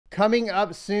coming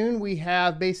up soon, we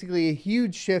have basically a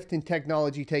huge shift in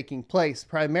technology taking place,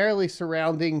 primarily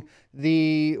surrounding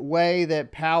the way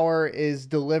that power is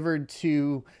delivered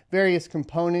to various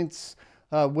components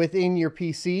within your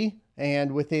PC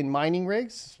and within mining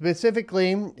rigs,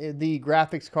 specifically the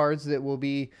graphics cards that will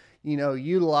be,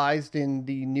 utilized in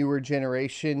the newer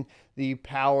generation. The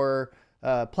power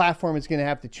platform is going to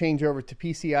have to change over to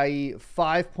PCIe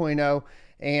 5.0.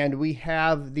 And we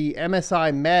have the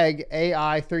MSI Meg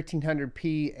AI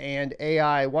 1300P and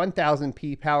AI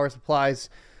 1000P power supplies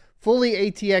fully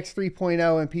ATX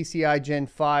 3.0 and PCI Gen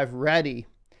 5 ready.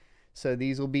 So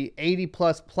these will be 80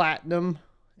 plus platinum,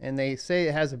 and they say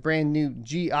it has a brand new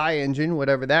GI engine,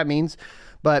 whatever that means.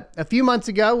 But a few months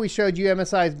ago, we showed you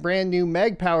MSI's brand new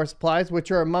Meg power supplies,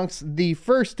 which are amongst the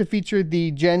first to feature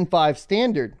the Gen 5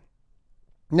 standard.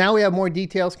 Now we have more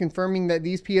details confirming that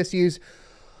these PSUs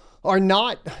are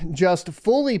not just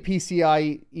fully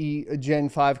PCIe Gen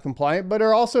 5 compliant, but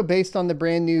are also based on the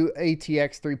brand new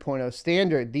ATX 3.0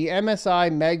 standard. The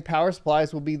MSI Meg power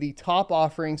supplies will be the top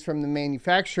offerings from the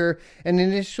manufacturer and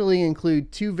initially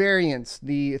include two variants,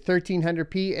 the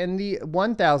 1300P and the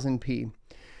 1000P.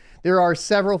 There are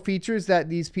several features that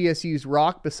these PSUs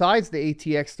rock besides the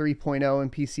ATX 3.0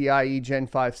 and PCIe Gen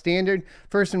 5 standard.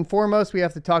 First and foremost, we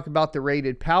have to talk about the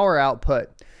rated power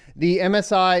output. The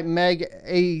MSI Meg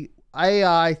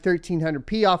AI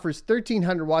 1300P offers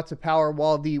 1300 watts of power,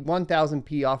 while the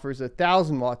 1000P offers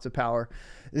 1000 watts of power.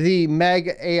 The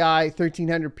Meg AI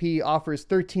 1300P offers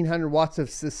 1300 watts of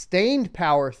sustained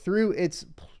power through its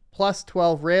plus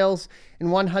 12 rails and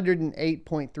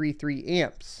 108.33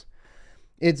 amps.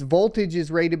 Its voltage is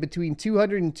rated between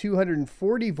 200 and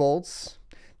 240 volts.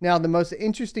 Now, the most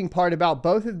interesting part about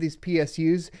both of these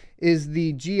PSUs is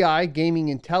the GI gaming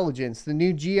intelligence. The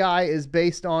new GI is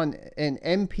based on an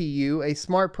MPU, a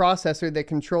smart processor that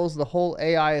controls the whole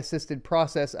AI-assisted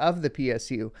process of the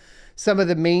PSU. Some of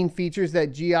the main features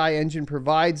that GI engine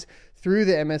provides through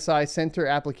the MSI Center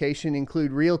application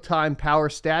include real-time power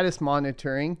status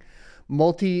monitoring,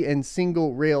 multi and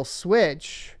single rail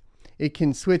switch. It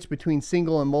can switch between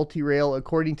single and multi-rail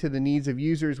according to the needs of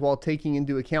users while taking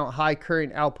into account high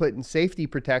current output and safety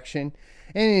protection,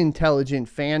 and intelligent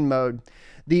fan mode.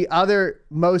 The other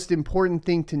most important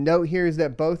thing to note here is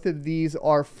that both of these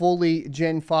are fully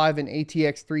Gen 5 and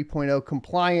ATX 3.0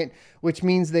 compliant, which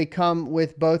means they come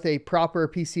with both a proper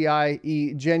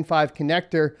PCIe Gen 5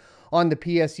 connector on the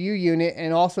PSU unit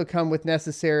and also come with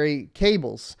necessary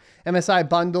cables. MSI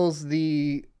bundles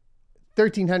the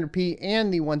 1300P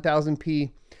and the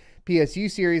 1000P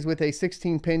PSU series with a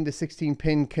 16-pin to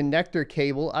 16-pin connector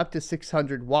cable up to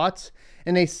 600 watts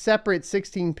and a separate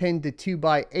 16-pin to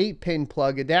 2x8-pin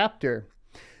plug adapter.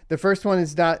 The first one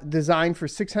is designed for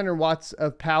 600 watts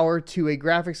of power to a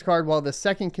graphics card, while the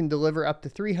second can deliver up to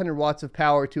 300 watts of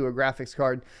power to a graphics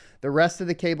card. The rest of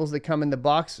the cables that come in the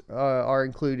box are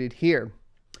included here.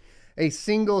 A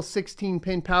single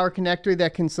 16-pin power connector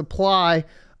that can supply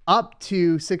up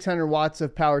to 600 watts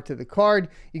of power to the card.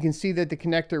 You can see that the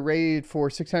connector rated for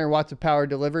 600 watts of power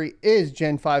delivery is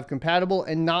Gen 5 compatible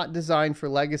and not designed for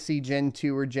legacy Gen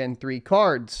 2 or Gen 3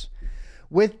 cards.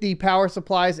 With the power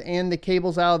supplies and the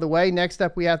cables out of the way, next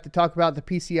up we have to talk about the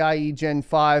PCIe Gen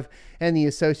 5 and the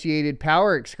associated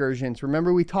power excursions.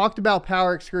 Remember, we talked about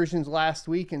power excursions last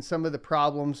week and some of the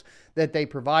problems that they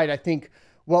provide. I think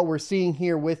what we're seeing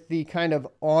here with the kind of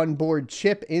onboard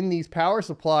chip in these power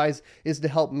supplies is to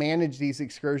help manage these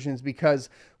excursions, because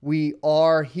we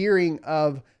are hearing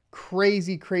of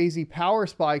crazy power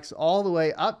spikes all the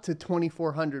way up to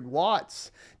 2400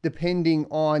 watts, depending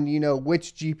on,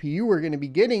 which GPU we're going to be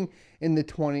getting in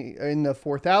the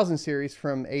 4000 series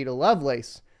from Ada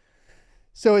Lovelace.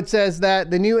 So it says that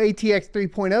the new ATX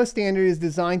 3.0 standard is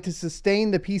designed to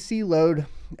sustain the PC load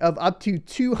of up to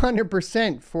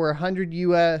 200% for 100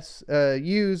 Us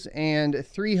and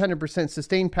 300%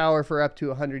 sustained power for up to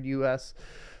 100 Us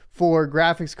for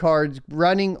graphics cards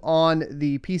running on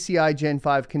the PCI Gen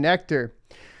 5 connector.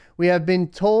 We have been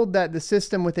told that the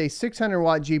system with a 600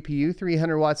 watt GPU,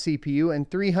 300 watt CPU, and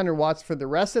 300 watts for the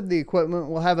rest of the equipment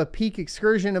will have a peak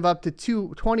excursion of up to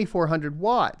 2400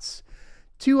 watts.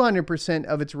 200%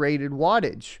 of its rated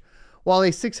wattage, while a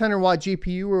 600 watt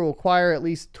GPU will require at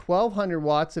least 1200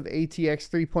 watts of ATX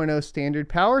 3.0 standard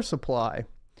power supply.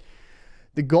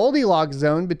 The Goldilocks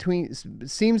zone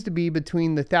seems to be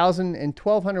between the 1000 and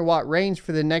 1200 watt range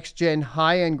for the next gen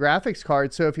high-end graphics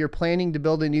card. So if you're planning to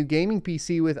build a new gaming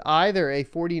PC with either a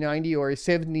 4090 or a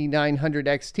 7900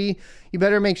 XT, you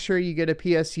better make sure you get a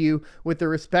PSU with the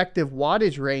respective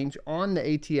wattage range on the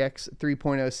ATX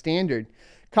 3.0 standard.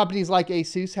 Companies like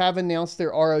ASUS have announced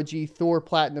their ROG Thor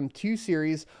Platinum 2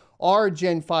 series are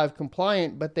Gen 5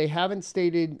 compliant, but they haven't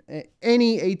stated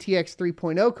any ATX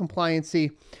 3.0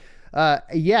 compliancy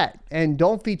yet, and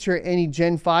don't feature any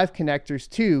Gen 5 connectors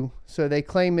too. So the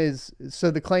claim is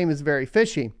very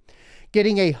fishy.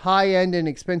 Getting a high-end and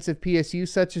expensive PSU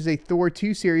such as a Thor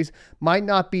 2 series might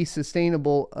not be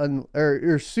sustainable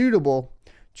or suitable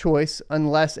choice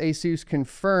unless ASUS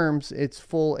confirms its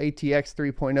full ATX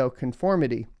 3.0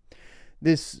 conformity.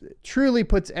 This truly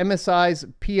puts MSI's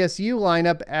PSU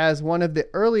lineup as one of the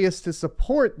earliest to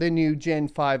support the new Gen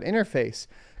 5 interface.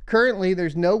 Currently,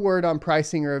 there's no word on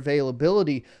pricing or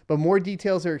availability, but more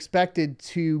details are expected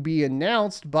to be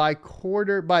announced by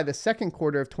the second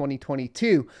quarter of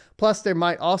 2022. Plus, there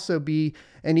might also be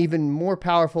an even more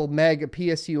powerful mega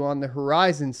PSU on the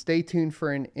horizon. Stay tuned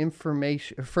for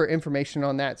information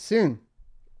on that soon.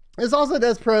 This also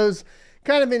does pose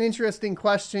kind of an interesting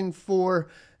question for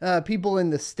people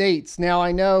in the States. Now,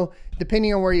 I know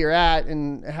depending on where you're at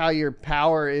and how your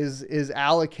power is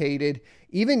allocated,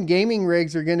 even gaming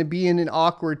rigs are going to be in an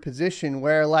awkward position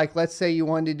where, like, let's say you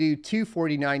wanted to do two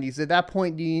 4090s. At that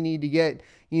point, do you need to get,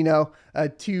 you know, a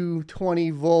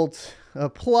 220 volt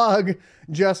plug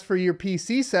just for your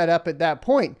PC setup at that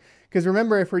point? Because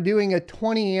remember, if we're doing a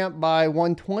 20 amp by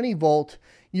 120 volt,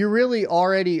 you're really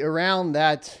already around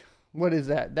that. What is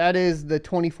that? That is the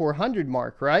 2400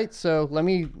 mark, right? So let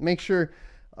me make sure.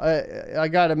 I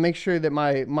got to make sure that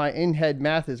my in-head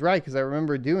math is right, because I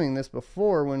remember doing this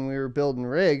before when we were building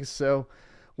rigs. So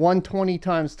 120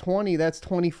 times 20, that's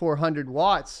 2400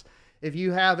 watts. If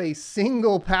you have a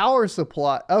single power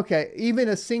supply, okay, even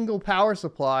a single power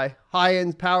supply,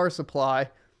 high-end power supply,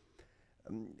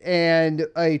 and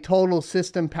a total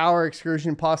system power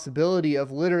excursion possibility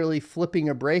of literally flipping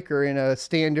a breaker in a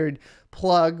standard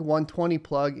plug, 120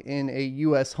 plug in a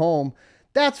US home,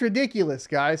 that's ridiculous,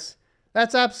 guys.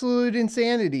 That's absolute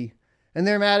insanity. And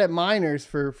they're mad at miners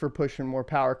for pushing more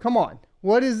power. Come on.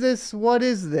 What is this? What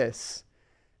is this?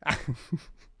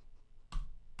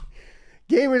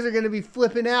 Gamers are going to be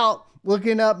flipping out,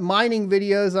 looking up mining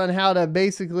videos on how to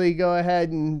basically go ahead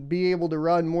and be able to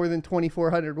run more than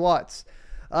 2400 watts.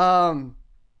 Wow.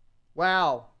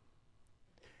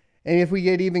 And if we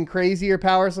get even crazier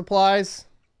power supplies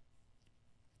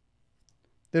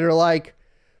that are like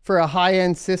for a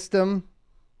high-end system,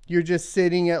 you're just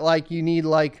sitting at like, you need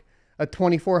like a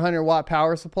 2400 watt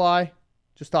power supply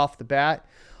just off the bat.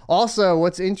 Also,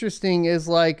 what's interesting is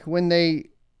like when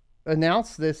they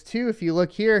announce this too, if you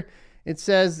look here, it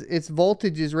says its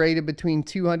voltage is rated between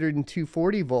 200 and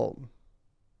 240 volt,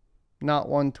 not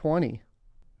 120.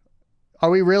 Are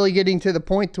we really getting to the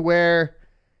point to where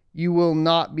you will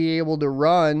not be able to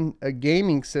run a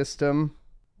gaming system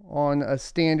on a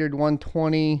standard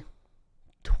 120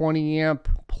 20 amp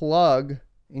plug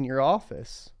in your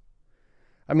office?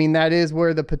 I mean, that is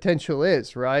where the potential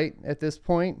is, right? At this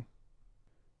point.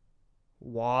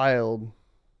 Wild.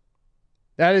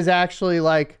 That is actually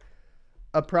like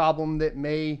a problem that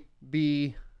may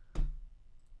be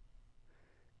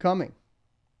coming.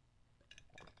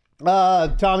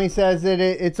 Tommy says that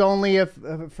it's only if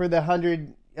for the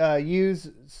 100 U's,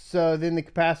 so then the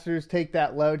capacitors take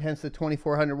that load, hence the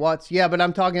 2400 watts. Yeah, but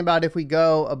I'm talking about if we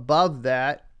go above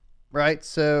that, right?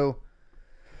 So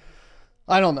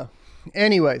I don't know.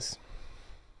 Anyways,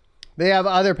 they have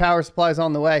other power supplies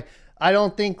on the way. I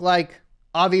don't think, like,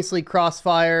 obviously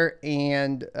Crossfire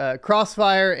and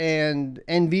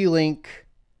NVLink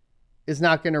is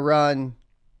not going to run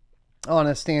on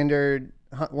a standard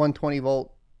 120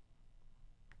 volt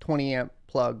 20 amp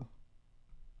plug.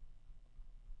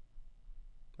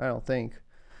 I don't think.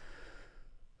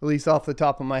 At least off the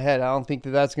top of my head, I don't think that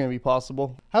that's going to be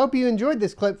possible. I hope you enjoyed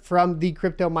this clip from the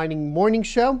Crypto Mining Morning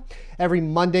Show every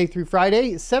Monday through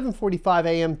Friday, 7:45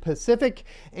 a.m. Pacific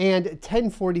and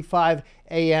 10:45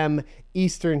 a.m.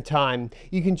 Eastern Time.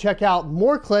 You can check out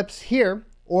more clips here,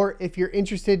 or if you're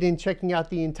interested in checking out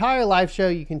the entire live show,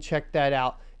 you can check that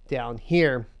out down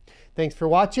here. Thanks for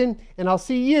watching, and I'll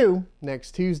see you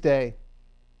next Tuesday.